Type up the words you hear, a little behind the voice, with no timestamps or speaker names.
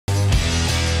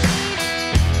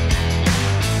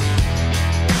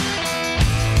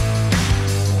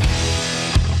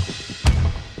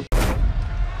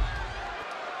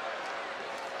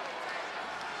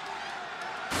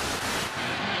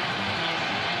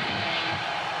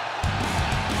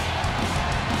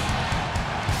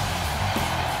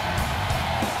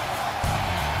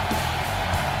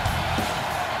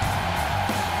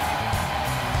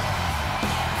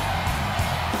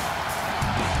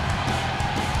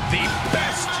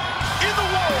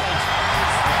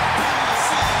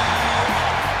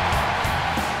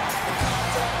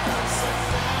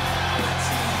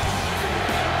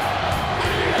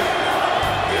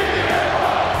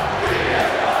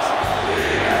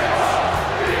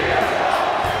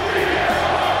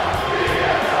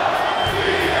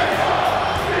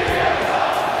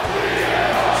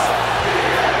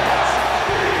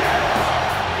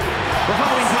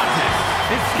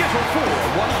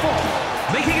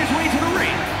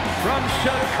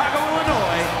Chicago,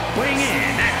 Illinois, weighing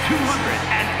in at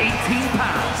 218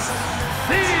 pounds,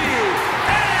 CM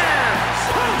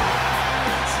Punk!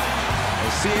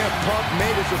 CM Punk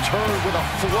made his return with a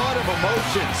flood of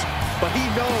emotions, but he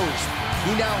knows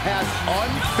he now has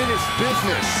unfinished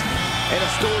business and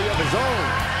a story of his own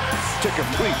to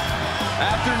complete.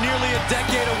 After nearly a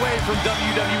decade away from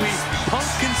WWE, Punk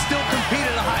can still compete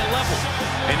at a high level,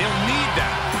 and he'll need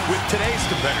that with today's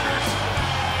competitors.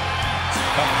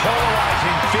 A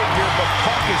polarizing figure, but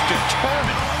Punk is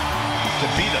determined to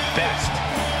be the best.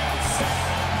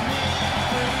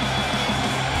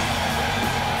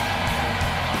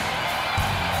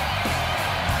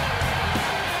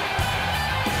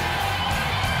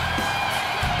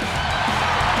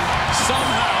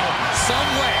 Somehow,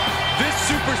 someway, this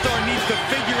superstar needs to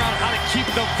figure out how to keep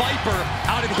the Viper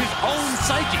out of his own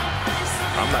psyche.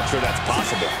 I'm not sure that's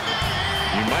possible.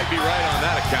 You might be right on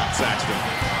that account,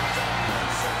 Saxton.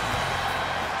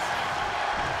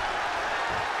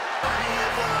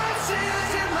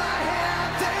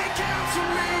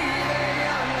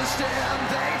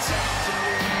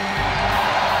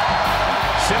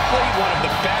 Simply one of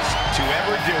the best to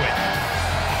ever do it.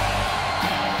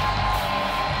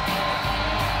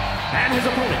 And his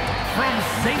opponent from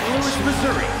St. Louis,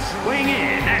 Missouri, weighing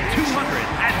in at 275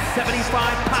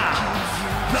 pounds,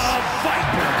 the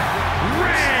Viper,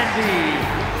 Randy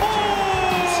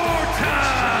Orton!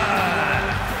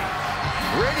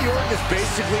 Randy Orton is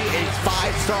basically a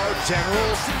five-star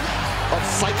general of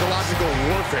psychological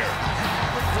warfare.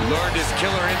 Learned his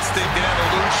killer instinct in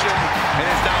evolution and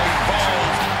has now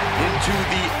evolved into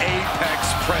the apex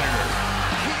predator.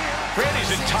 Randy's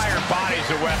entire body's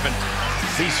a weapon.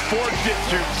 He's forged it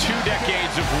through 2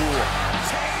 decades of war.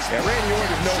 Yeah, Randy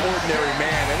Orton is no ordinary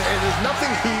man, and there's nothing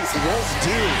he won't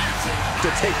do to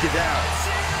take you down.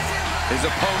 His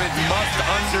opponent must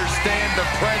understand the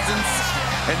presence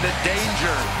and the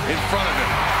danger in front of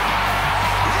him.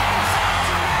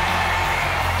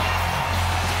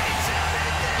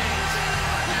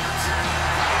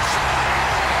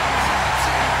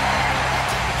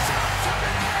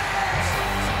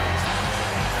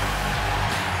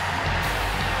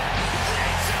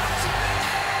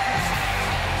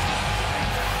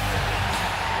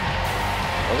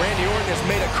 Randy Orton has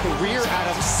made a career out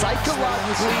of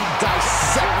psychologically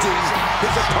dissecting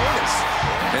his opponents.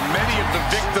 And many of the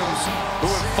victims who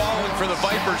have fallen for the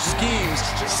Viper's schemes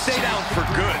stayed out for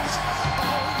good.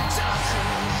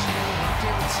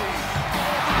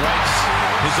 Writes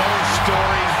his own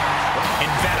story in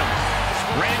Venom.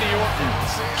 Randy Orton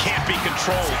can't be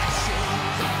controlled.